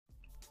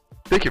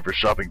Thank you for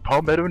shopping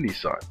Palmetto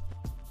Nissan.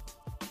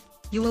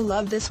 You will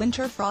love this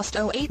winter frost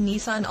 '08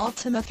 Nissan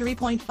Altima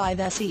 3.5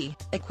 SE,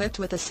 equipped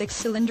with a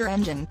 6-cylinder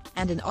engine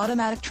and an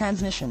automatic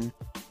transmission.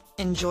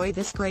 Enjoy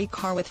this great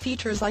car with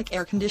features like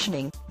air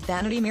conditioning,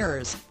 vanity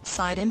mirrors,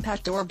 side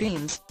impact door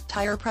beams,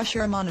 tire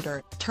pressure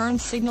monitor, turn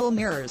signal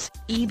mirrors,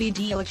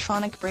 EBD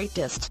electronic brake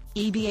disc,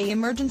 EBA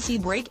emergency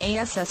brake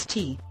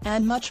ASST,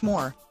 and much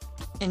more.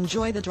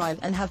 Enjoy the drive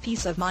and have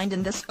peace of mind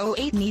in this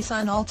 '08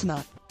 Nissan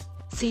Altima.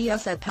 See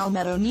us at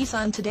Palmetto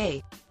Nissan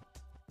today.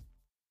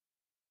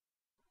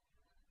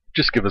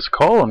 Just give us a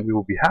call and we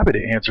will be happy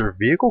to answer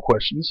vehicle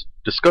questions,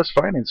 discuss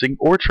financing,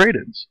 or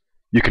trade-ins.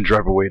 You can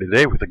drive away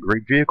today with a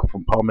great vehicle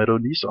from Palmetto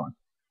Nissan.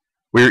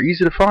 We are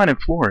easy to find in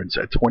Florence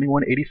at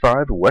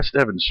 2185 West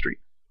Evans Street.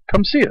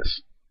 Come see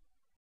us.